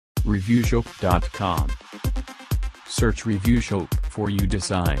ReviewShopp.com. Search Review Shopp for you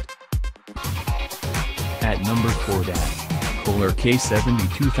decide. At number 4 KOHLER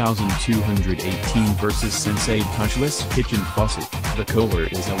K72218 vs Sensate Touchless Kitchen Faucet. The KOHLER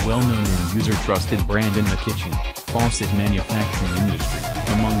is a well-known and user-trusted brand in the kitchen faucet manufacturing industry.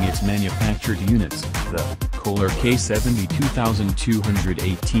 Among its manufactured units, the KOHLER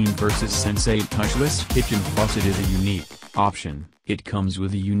K72218 vs Sensate Touchless Kitchen Faucet is a unique option. It comes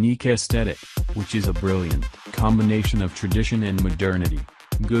with a unique aesthetic, which is a brilliant combination of tradition and modernity.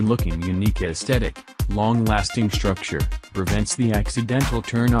 Good-looking unique aesthetic, long-lasting structure, prevents the accidental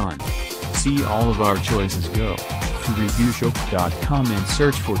turn-on. See all of our choices. Go to ReviewShopp.com and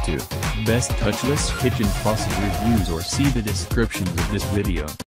search for 2 best touchless kitchen faucet reviews or see the descriptions of this video.